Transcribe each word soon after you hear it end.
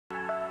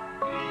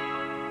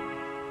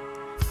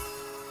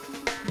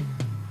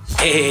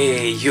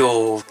Hey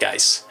yo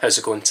guys, how's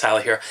it going?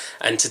 Tally here,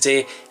 and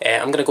today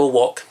I'm going to go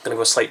walk, I'm going to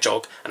go a slight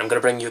jog, and I'm going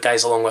to bring you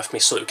guys along with me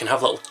so that we can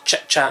have a little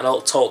chit chat and a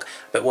little talk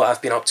about what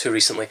I've been up to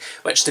recently,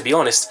 which to be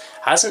honest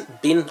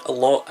hasn't been a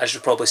lot, as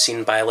you've probably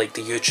seen by like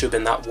the YouTube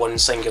and that one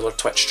singular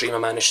Twitch stream I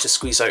managed to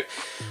squeeze out.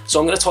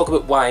 So I'm going to talk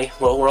about why.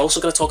 Well, we're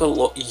also going to talk a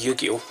lot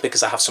Yu-Gi-Oh!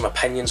 Because I have some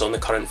opinions on the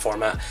current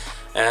format,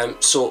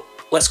 so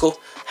let's go.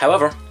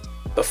 However,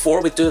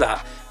 before we do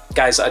that,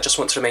 guys, I just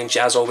want to remind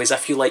you, as always,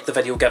 if you like the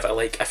video, give it a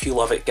like. If you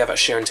love it, give it a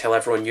share and tell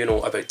everyone you know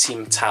about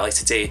Team Tally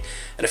today.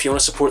 And if you want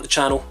to support the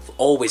channel,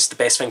 always the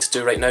best thing to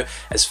do right now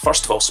is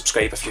first of all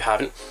subscribe if you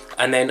haven't,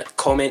 and then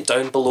comment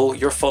down below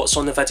your thoughts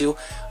on the video.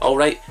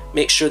 Alright,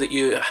 make sure that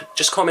you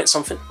just comment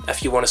something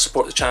if you want to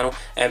support the channel,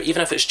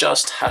 even if it's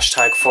just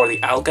hashtag for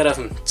the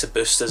algorithm to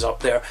boost us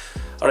up there.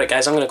 Alright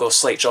guys, I'm going to go a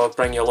slight jog,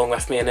 bring you along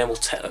with me, and then we'll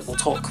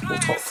talk.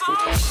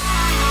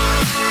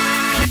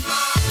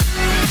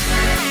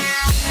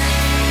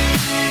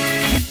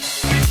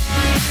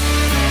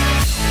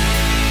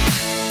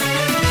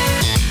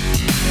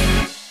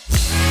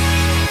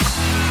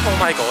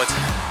 Oh my god,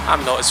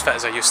 I'm not as fit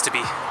as I used to be.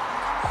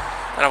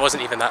 And I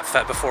wasn't even that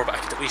fit before, but I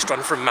could at least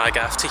run from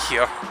Magath to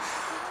here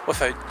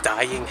without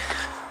dying.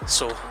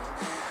 So,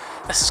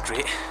 this is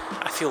great.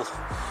 I feel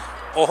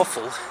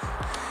awful.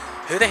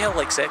 Who the hell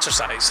likes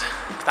exercise?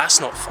 That's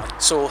not fun.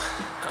 So,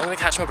 I'm going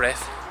to catch my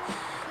breath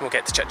and we'll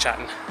get to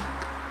chit-chatting.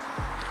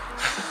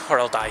 Or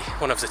I'll die,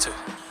 one of the two.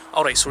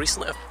 Alright, so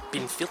recently I've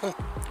been feeling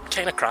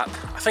kind of crap.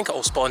 I think it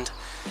all spawned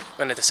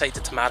when I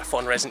decided to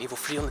marathon Resident Evil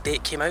 3 on the day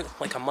it came out,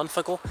 like a month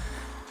ago.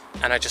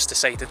 And I just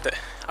decided that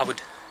I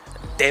would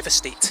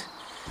devastate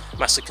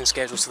my sleeping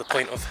schedule to the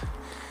point of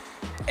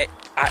it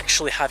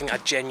actually having a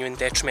genuine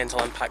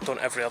detrimental impact on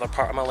every other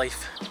part of my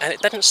life. And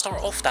it didn't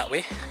start off that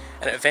way,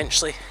 and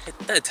eventually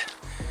it did.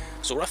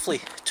 So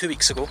roughly 2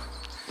 weeks ago,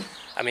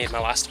 I made my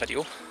last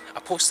video. I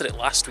posted it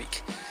last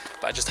week,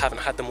 but I just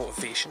haven't had the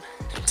motivation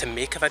to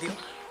make a video.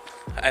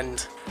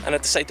 And I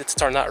decided to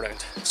turn that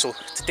around. So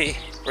today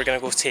we're going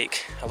to go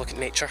take a look at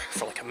nature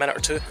for like a minute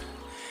or two.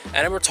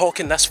 And then we're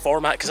talking this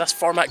format, because this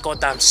format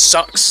goddamn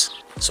sucks.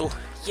 So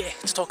yeah,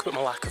 to talk about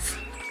my lack of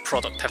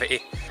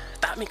productivity,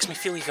 that makes me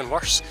feel even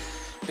worse.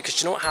 Because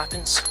do you know what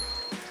happens?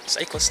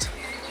 Cyclist.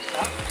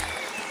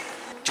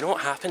 Do you know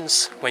what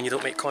happens when you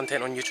don't make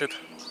content on YouTube?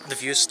 The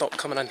views stop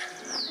coming in.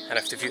 And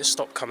if the views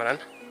stop coming in,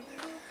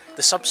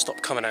 the subs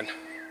stop coming in.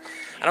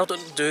 And I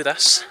don't do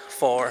this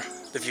for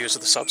the views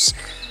of the subs.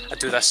 I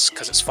do this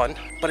because it's fun.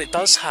 But it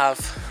does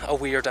have a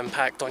weird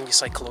impact on you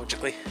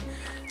psychologically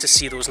to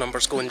see those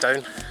numbers going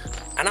down.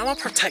 And I'm a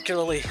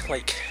particularly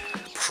like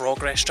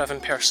progress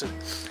driven person.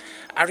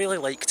 I really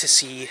like to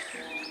see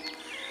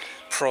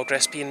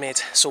progress being made.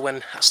 So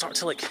when I start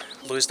to like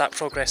lose that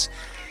progress,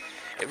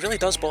 it really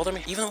does bother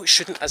me, even though it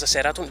shouldn't. As I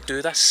said, I don't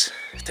do this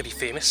to be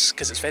famous,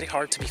 because it's very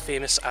hard to be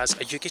famous as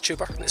a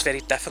YouTuber. It's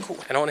very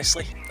difficult, and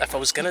honestly, if I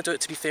was gonna do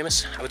it to be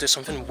famous, I would do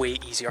something way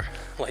easier,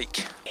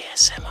 like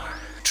ASMR.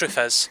 Truth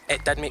is,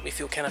 it did make me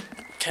feel kind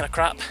of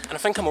crap, and I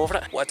think I'm over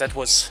it. What I did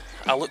was,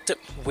 I looked at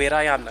where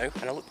I am now,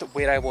 and I looked at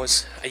where I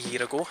was a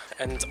year ago,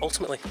 and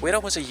ultimately, where I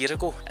was a year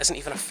ago isn't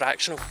even a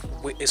fraction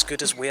of as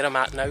good as where I'm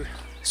at now.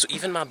 So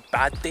even my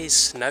bad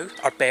days now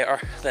are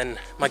better than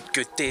my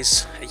good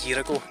days a year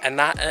ago, and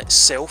that in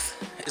itself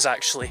is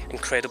actually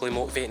incredibly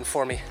motivating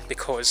for me,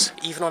 because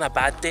even on a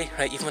bad day,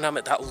 right, even when I'm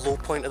at that low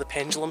point of the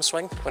pendulum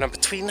swing, when I'm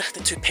between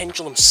the two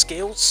pendulum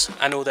scales,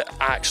 I know that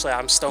actually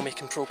I'm still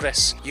making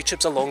progress.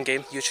 YouTube's a long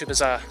game. YouTube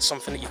is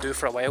something that you do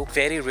for a while.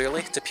 Very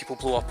rarely do people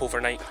blow up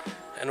overnight,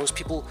 and those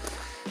people,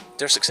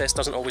 their success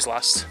doesn't always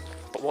last.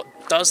 But what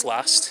does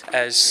last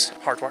is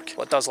hard work.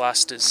 What does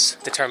last is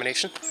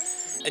determination.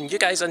 And you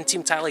guys on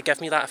Team Tally give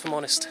me that, if I'm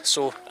honest.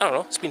 So, I don't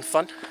know, it's been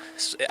fun.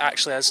 It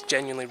actually is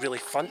genuinely really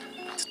fun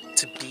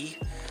to be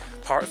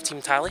part of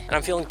Team Tally. And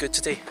I'm feeling good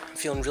today. I'm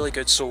feeling really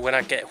good. So when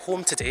I get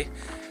home today,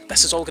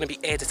 this is all going to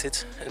be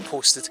edited and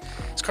posted.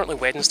 It's currently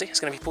Wednesday. It's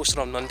going to be posted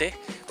on Monday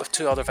with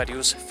 2 other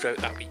videos throughout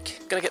that week.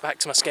 I'm going to get back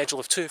to my schedule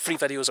of 2 free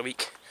videos a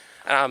week.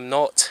 And I'm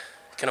not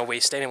going to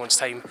waste anyone's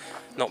time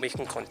not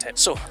making content.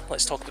 So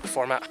let's talk about the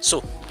format.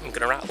 So I'm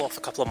going to rattle off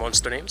a couple of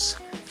monster names.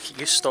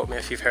 You stop me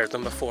if you've heard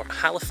them before.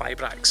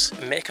 Halifibrax,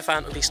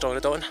 Mechaphantom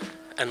Beastauradon,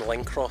 and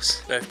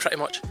Linkross. Now pretty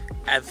much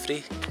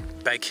every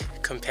big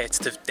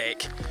competitive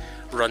deck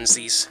runs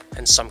these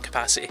in some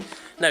capacity.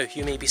 Now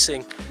you may be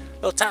saying,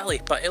 well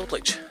Tally, but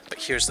Eldritch. But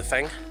here's the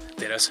thing,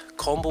 there is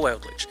Combo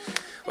Eldritch,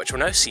 which we're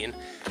now seeing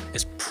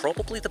is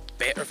probably the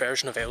better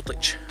version of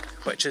Eldritch,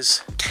 which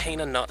is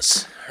kinda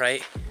nuts,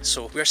 right?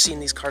 So we're seeing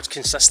these cards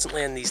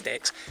consistently in these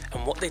decks,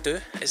 and what they do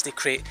is they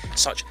create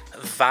such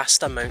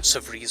vast amounts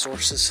of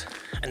resources,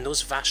 and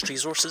those vast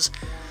resources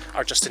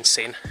are just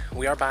insane.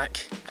 We are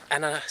back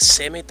in a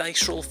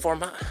semi-dice roll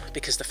format,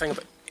 because the thing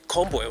about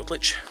Combo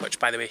Eldritch, which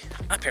by the way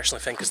I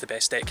personally think is the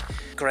best deck,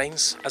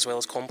 grinds as well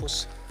as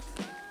combos.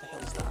 What the hell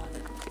is that?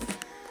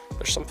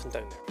 There's something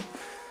down there.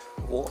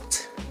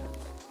 What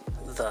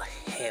the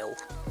hell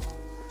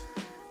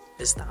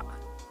is that?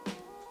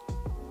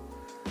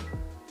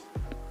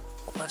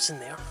 What lives in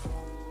there?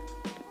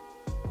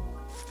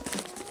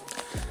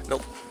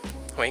 Nope,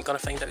 we ain't gonna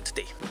find out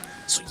today.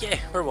 So yeah,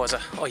 where was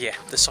I? Oh yeah,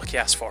 the sucky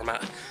ass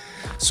format.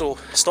 So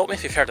stop me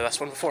if you've heard of this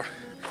one before.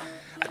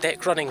 A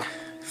deck running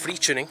free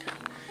tuning,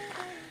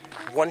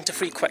 1 to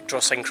free quick draw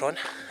synchron,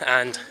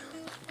 and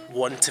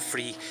 1 to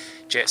free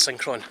jet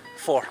synchron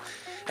for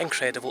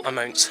incredible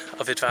amounts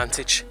of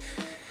advantage.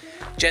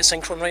 Jet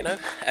synchron right now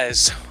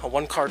is a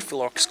 1 card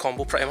full Orcus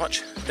combo pretty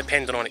much,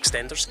 depending on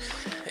extenders.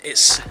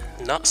 It's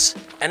nuts,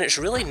 and it's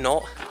really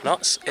not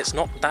nuts. It's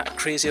not that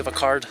crazy of a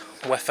card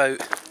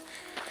without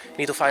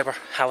Needle Fiber,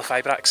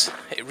 Halifibrax.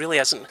 It really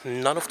isn't.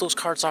 None of those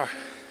cards are.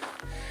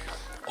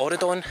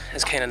 Auradon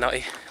is kind of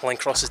nutty,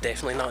 Linkross is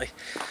definitely nutty,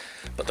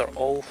 but they're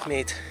all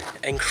made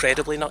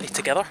incredibly nutty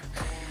together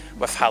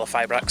with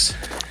Halifibrax,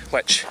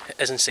 which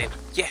is insane.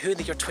 Yeah, who in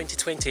the year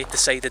 2020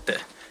 decided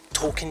that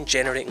token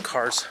generating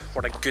cards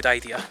were a good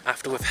idea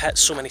after we've hit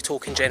so many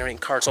token generating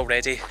cards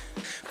already?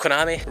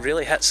 Konami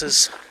really hits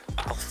us,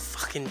 I'll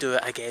fucking do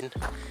it again.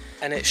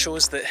 And it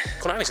shows that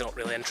Konami's not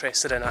really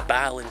interested in a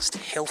balanced,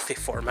 healthy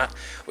format.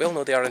 We all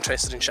know they are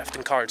interested in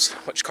shifting cards,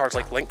 which cards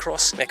like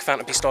Linkross, Mega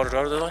Phantom Beast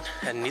Auradon,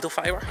 and Needle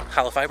Fiber,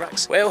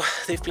 Halifibrax, well,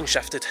 they've been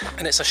shifted.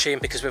 And it's a shame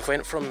because we've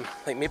went from,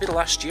 like, maybe the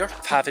last year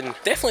of having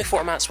definitely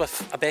formats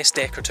with a best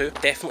deck or two.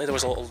 Definitely there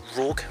was a little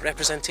rogue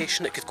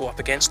representation that could go up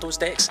against those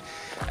decks.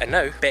 And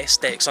now,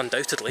 best decks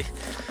undoubtedly,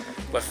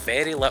 with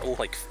very little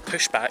like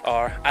pushback,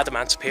 are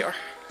Adamantipator,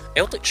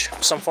 Eldritch,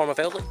 some form of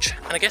Eldritch.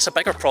 And I guess a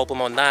bigger problem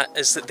on that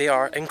is that they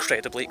are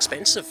incredibly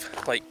expensive.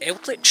 Like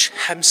Eldritch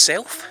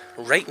himself,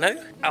 right now,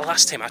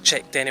 last time I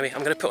checked anyway,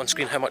 I'm going to put on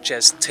screen how much it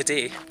is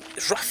today,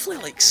 it's roughly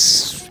like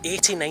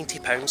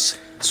 £80–90.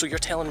 So you're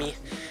telling me,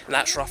 and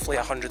that's roughly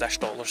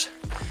 $100-ish.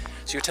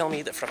 So you're telling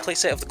me that for a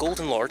playset of the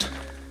Golden Lord,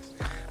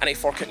 I need to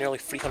fork out nearly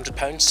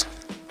 £300.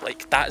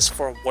 Like, that is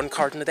for 1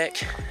 card in the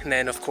deck, and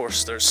then of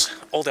course there's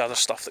all the other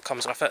stuff that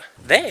comes with it.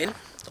 Then,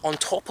 on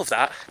top of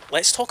that,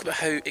 let's talk about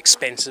how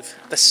expensive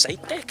the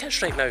side deck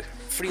is right now.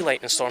 Free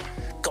Lightning Storm.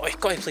 Gotta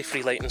play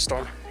Free Lightning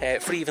Storm.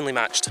 Free Evenly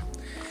Matched.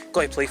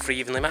 Gotta play Free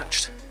Evenly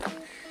Matched.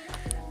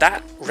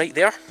 That right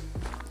there,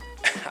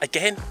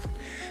 again,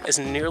 is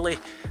nearly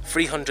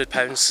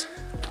 £300.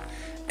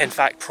 In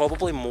fact,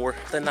 probably more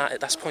than that at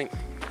this point.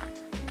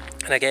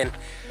 And again,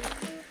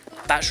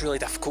 that's really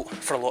difficult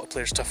for a lot of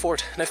players to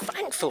afford. Now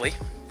thankfully,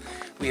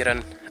 we are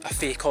in a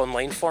fake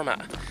online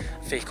format.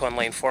 Fake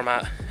online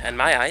format, in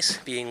my eyes,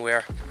 being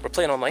where we're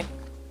playing online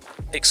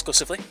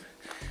exclusively,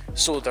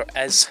 so there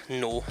is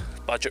no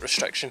budget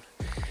restriction,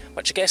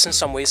 which I guess in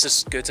some ways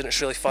is good and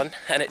it's really fun,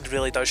 and it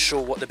really does show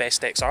what the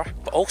best decks are,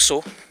 but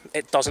also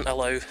it doesn't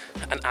allow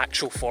an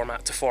actual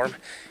format to form.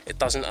 It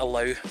doesn't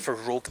allow for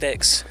rogue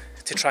decks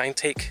to try and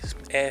take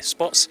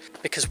spots,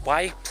 because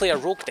why play a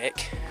rogue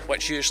deck,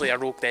 which usually a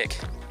rogue deck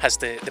has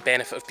the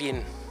benefit of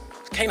being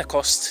kind of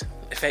cost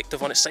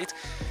effective on its side.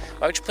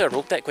 Why would you play a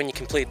rogue deck when you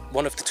can play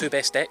one of the 2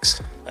 best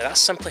decks? Like, that's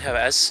simply how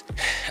it is,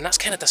 and that's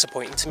kind of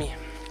disappointing to me.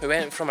 We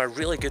went from a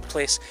really good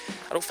place.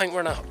 I don't think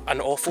we're in an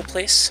awful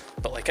place,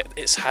 but like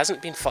it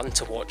hasn't been fun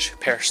to watch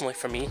personally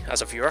for me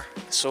as a viewer.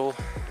 So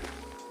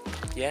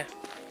yeah,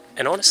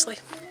 and honestly,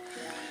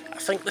 I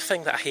think the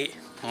thing that I hate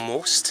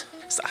most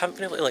is that I haven't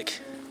been able to like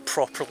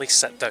properly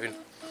sit down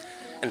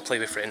and play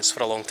with friends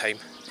for a long time.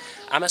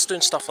 I miss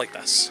doing stuff like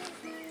this.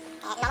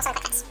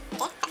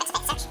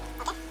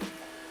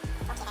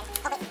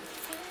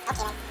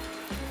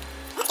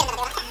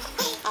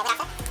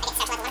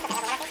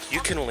 You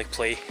can only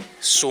play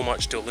so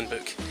much Dueling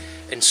Book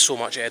and so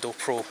much Edo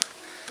Pro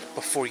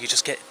before you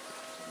just get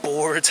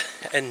bored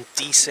and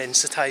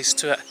desensitized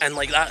to it, and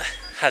like that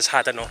has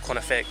had a knock-on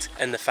effect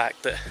in the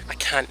fact that I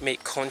can't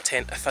make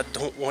content if I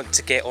don't want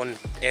to get on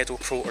Edo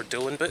Pro or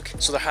Dueling Book.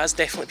 So there has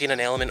definitely been an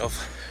element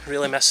of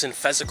really missing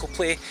physical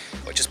play,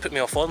 which has put me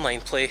off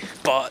online play,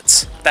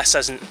 but this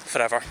isn't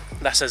forever.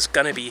 This is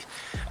gonna be,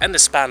 in the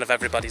span of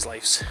everybody's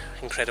lives,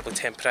 incredibly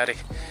temporary.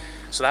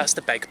 So that's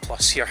the big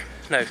plus here.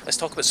 Now, let's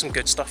talk about some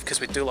good stuff, because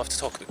we do love to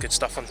talk about good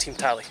stuff on Team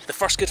Tally. The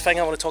first good thing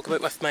I want to talk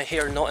about with my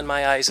hair not in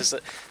my eyes is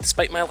that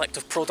despite my lack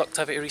of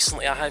productivity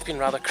recently, I have been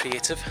rather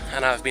creative,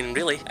 and I've been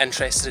really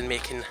interested in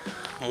making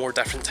more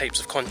different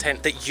types of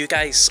content that you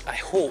guys, I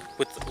hope,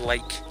 would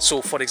like.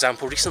 So for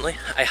example, recently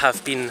I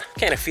have been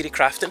kind of theory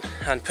crafting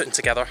and putting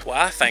together what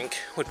I think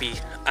would be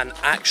an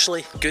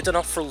actually good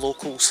enough for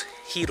locals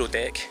hero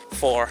deck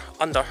for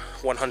under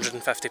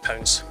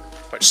 £150.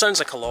 Which sounds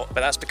like a lot, but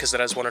that's because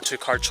there is 1 or 2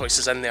 card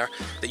choices in there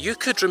that you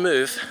could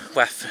remove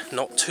with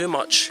not too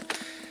much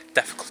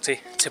difficulty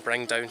to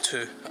bring down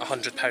to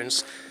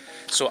 £100.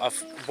 So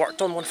I've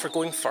worked on one for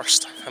going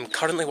first, I'm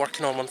currently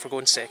working on one for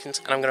going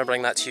second, and I'm going to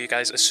bring that to you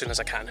guys as soon as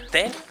I can.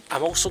 Then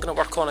I'm also going to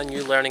work on a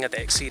new Learning a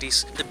Deck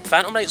series. The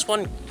Phantom Knights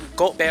one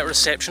got better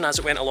reception as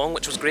it went along,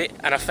 which was great,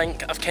 and I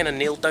think I've kind of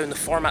nailed down the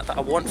format that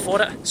I want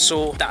for it,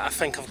 so that I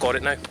think I've got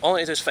it now. All I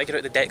need to do is figure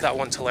out the deck that I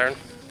want to learn.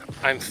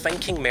 I'm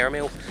thinking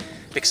Mermail,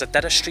 because I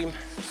did a stream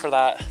for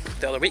that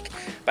the other week.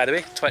 By the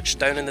way, Twitch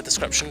down in the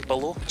description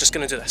below. Just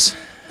gonna do this.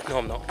 No,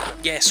 I'm not.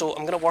 Yeah, so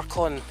I'm gonna work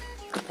on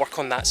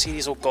that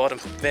series. Oh god, I'm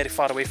very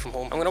far away from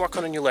home. I'm gonna work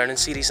on a new learning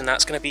series, and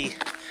that's gonna be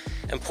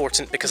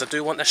important because I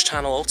do want this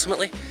channel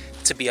ultimately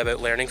to be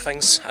about learning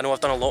things. I know I've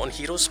done a lot on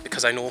heroes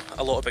because I know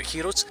a lot about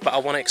heroes, but I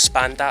want to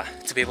expand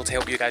that to be able to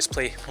help you guys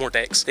play more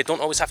decks. They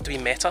don't always have to be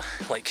meta,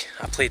 like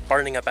I played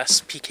Burning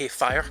Abyss, PK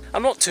Fire.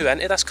 I'm not too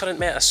into this current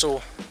meta,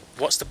 so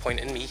what's the point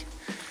in me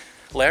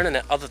learning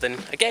it other than,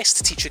 I guess,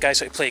 to teach you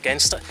guys how to play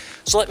against it.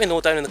 So let me know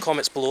down in the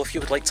comments below if you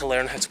would like to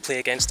learn how to play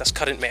against this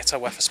current meta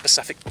with a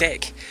specific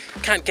deck.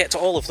 Can't get to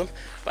all of them,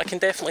 but I can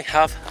definitely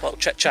have a little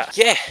chit chat.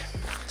 Yeah,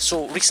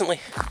 so recently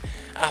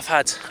I've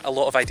had a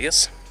lot of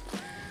ideas.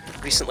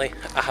 Recently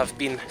I have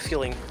been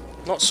feeling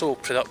not so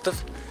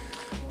productive,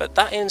 but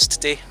that ends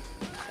today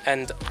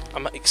and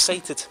I'm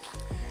excited.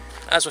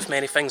 As with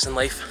many things in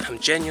life, I'm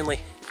genuinely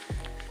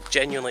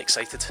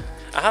excited.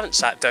 I haven't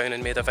sat down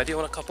and made a video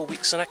in a couple of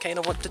weeks and I kind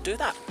of want to do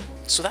that.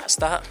 So that's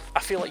that. I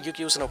feel like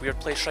Yu-Gi-Oh's in a weird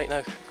place right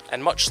now,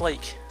 and much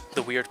like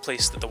the weird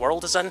place that the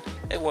world is in,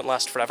 it won't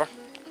last forever.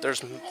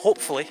 There's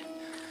hopefully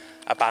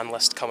a ban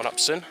list coming up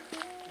soon,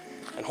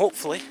 and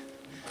hopefully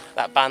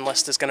that ban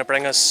list is going to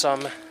bring us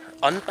some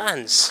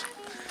unbans.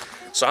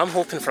 So I'm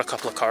hoping for a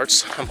couple of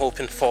cards. I'm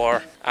hoping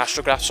for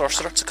Astrograph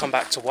Sorcerer to come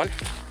back to 1.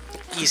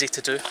 Easy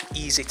to do,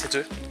 easy to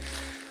do.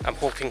 I'm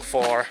hoping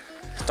for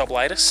Double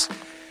Iris.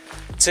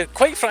 So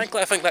quite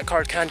frankly, I think that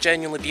card can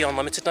genuinely be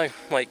unlimited now.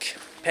 Like,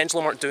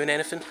 Pendulum aren't doing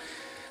anything.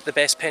 The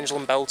best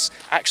Pendulum builds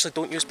actually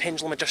don't use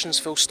Pendulum Magicians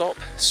full stop,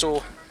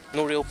 so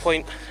no real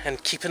point in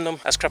keeping them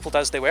as crippled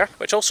as they were,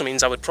 which also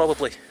means I would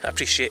probably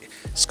appreciate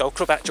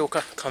Skullcrobat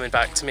Joker coming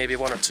back to maybe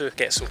 1 or 2,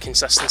 get some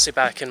consistency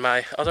back in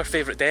my other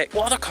favourite deck.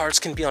 What other cards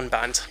can be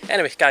unbanned?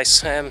 Anyway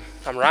guys, I'm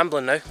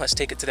rambling now, let's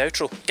take it to the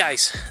outro.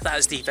 Guys, that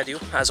is the video.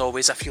 As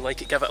always, if you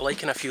like it, give it a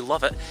like, and if you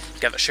love it,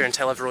 give it a share and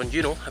tell everyone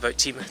you know about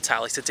Team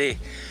Tally today.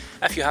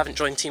 If you haven't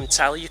joined Team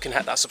Tally, you can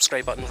hit that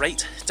subscribe button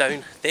right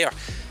down there.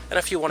 And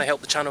if you want to help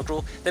the channel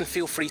grow, then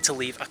feel free to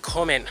leave a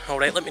comment.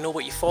 Alright, let me know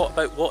what you thought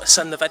about what's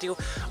in the video,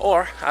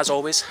 or, as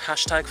always,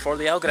 hashtag for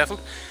the algorithm.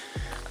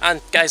 And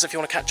guys, if you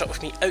want to catch up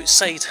with me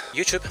outside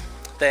YouTube,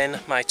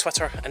 then my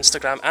Twitter,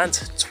 Instagram and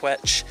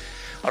Twitch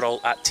are all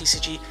at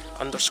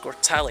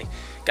tcg_tally.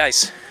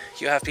 Guys,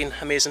 you have been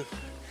amazing.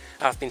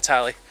 I've been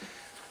Tally.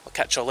 I'll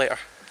catch you all later.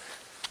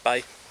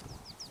 Bye.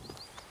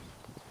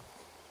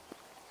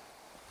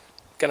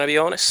 Gonna be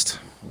honest,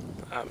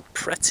 I'm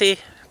pretty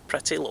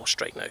lost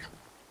right now.